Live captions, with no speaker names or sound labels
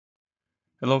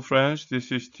Hello friends,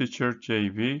 this is teacher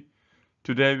JB.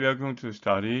 Today we are going to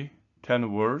study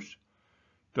 10 words.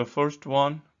 The first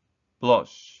one,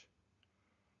 blush.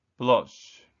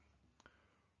 Blush.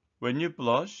 When you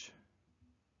blush,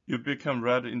 you become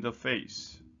red in the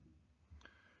face.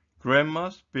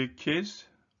 Grandma's big kiss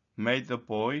made the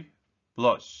boy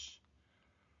blush.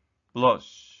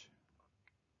 Blush.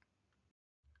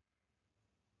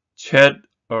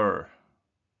 Cheddar.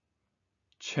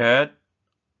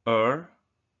 Cheddar.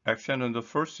 Accent on the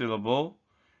first syllable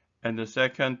and the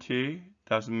second T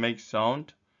doesn't make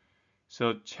sound.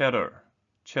 So cheddar.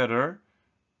 Cheddar.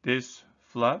 This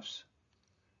flaps.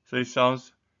 So it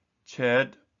sounds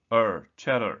cheddar,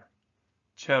 cheddar,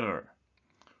 cheddar.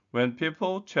 When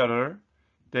people chatter,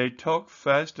 they talk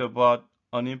fast about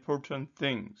unimportant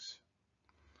things.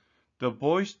 The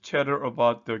boys chatter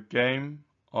about the game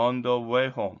on the way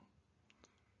home.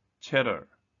 Chatter,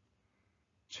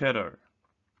 chatter.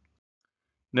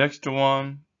 Next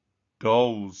one,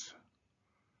 doze,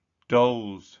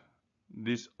 doze.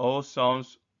 This O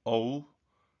sounds O,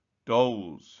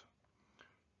 doze.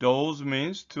 Doze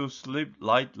means to sleep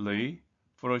lightly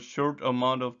for a short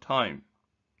amount of time.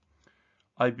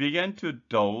 I began to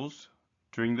doze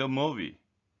during the movie.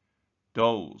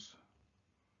 Doze,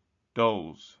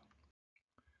 doze.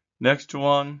 Next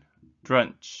one,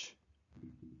 drench.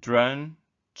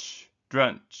 Drench,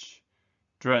 drench,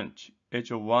 drench. It's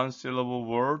a one-syllable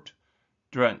word,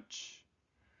 drench.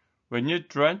 When you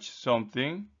drench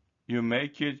something, you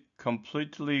make it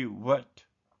completely wet.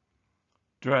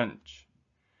 Drench.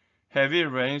 Heavy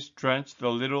rains drenched the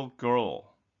little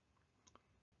girl.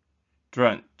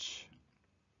 Drench.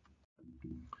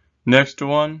 Next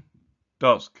one,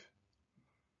 dusk.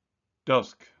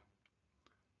 Dusk.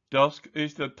 Dusk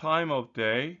is the time of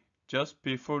day just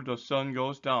before the sun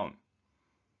goes down.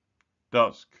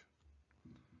 Dusk.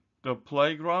 The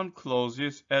playground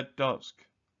closes at dusk.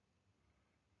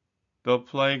 The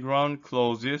playground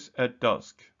closes at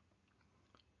dusk.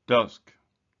 Dusk.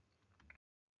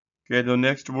 Okay, the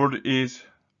next word is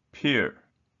peer.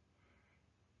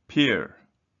 Peer.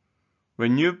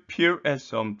 When you peer at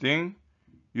something,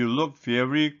 you look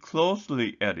very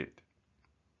closely at it.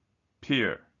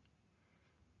 Peer.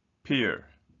 Peer.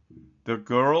 The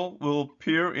girl will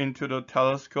peer into the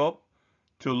telescope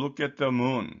to look at the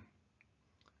moon.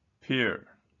 Peer.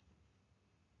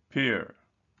 Peer.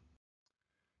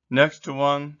 Next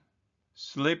one,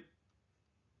 slip-er-e.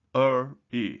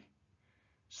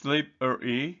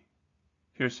 Slip-er-e.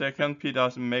 Here second P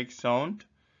doesn't make sound.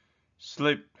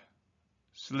 Slip.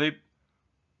 Slip-er-e.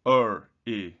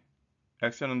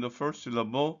 Accent on the first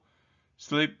syllable.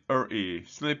 Slippery.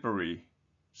 Slippery.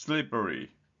 Slippery.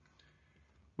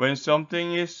 When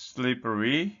something is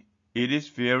slippery, it is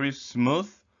very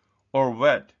smooth or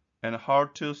wet and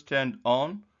hard to stand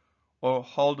on or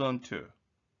hold on to.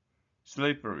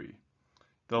 Slippery.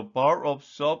 The bar of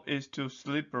soap is too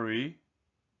slippery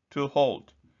to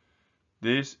hold.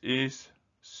 This is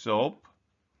soap.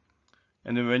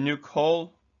 And when you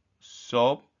call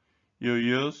soap, you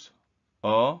use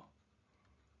a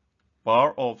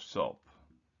bar of soap.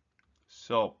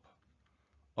 Soap.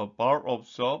 A bar of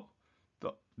soap.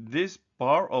 This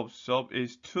bar of soap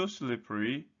is too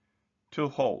slippery to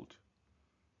hold.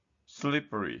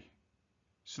 Slippery.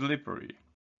 Slippery.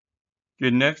 The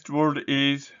next word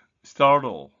is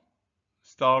startle.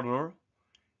 Startle.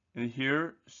 And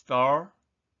here, star,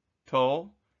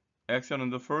 tall, accent on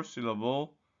the first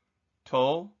syllable,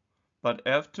 tall, but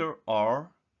after R,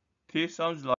 T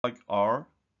sounds like R,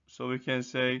 so we can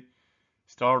say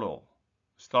startle,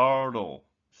 startle,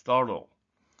 startle.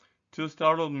 To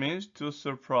startle means to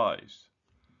surprise.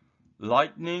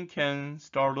 Lightning can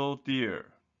startle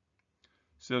deer.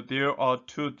 So there are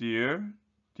two deer,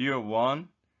 deer 1,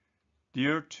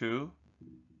 deer 2,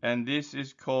 and this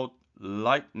is called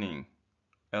lightning.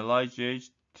 Lightning.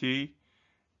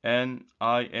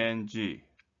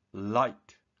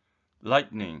 Light.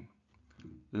 Lightning.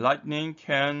 Lightning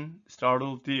can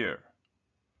startle deer.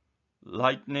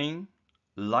 Lightning.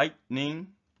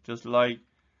 Lightning. Just like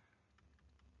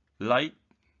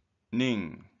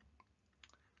lightning.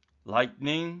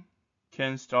 Lightning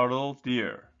can startle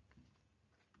deer.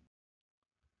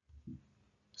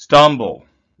 Stumble.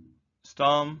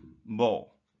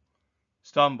 Stumble.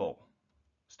 Stumble.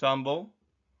 Stumble.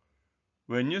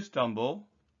 When you stumble,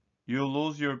 you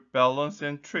lose your balance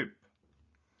and trip.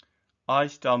 I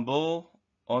stumble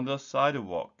on the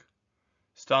sidewalk.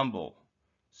 Stumble.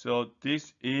 So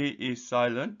this E is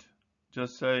silent.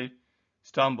 Just say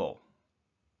stumble.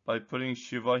 By putting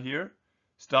Shiva here,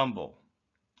 stumble.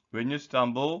 When you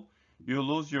stumble, you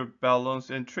lose your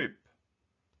balance and trip.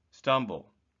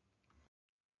 Stumble.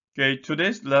 Okay,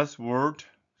 today's last word,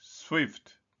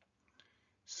 swift.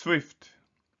 Swift.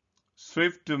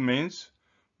 Swift means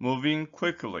moving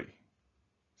quickly.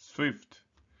 Swift.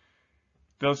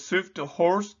 The swift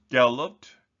horse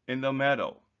galloped in the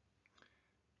meadow.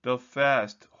 The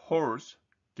fast horse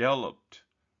galloped,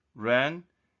 ran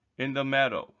in the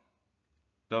meadow.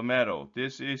 The meadow.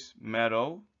 This is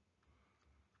meadow.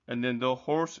 And then the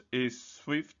horse is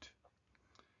swift.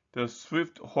 The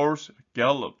swift horse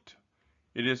galloped.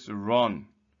 It is run.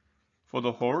 For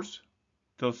the horse,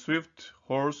 the swift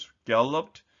horse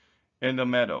galloped in the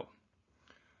meadow.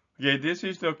 Okay, this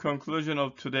is the conclusion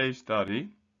of today's study.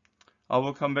 I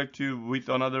will come back to you with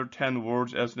another 10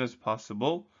 words as soon as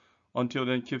possible. Until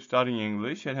then, keep studying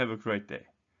English and have a great day.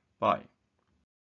 Bye.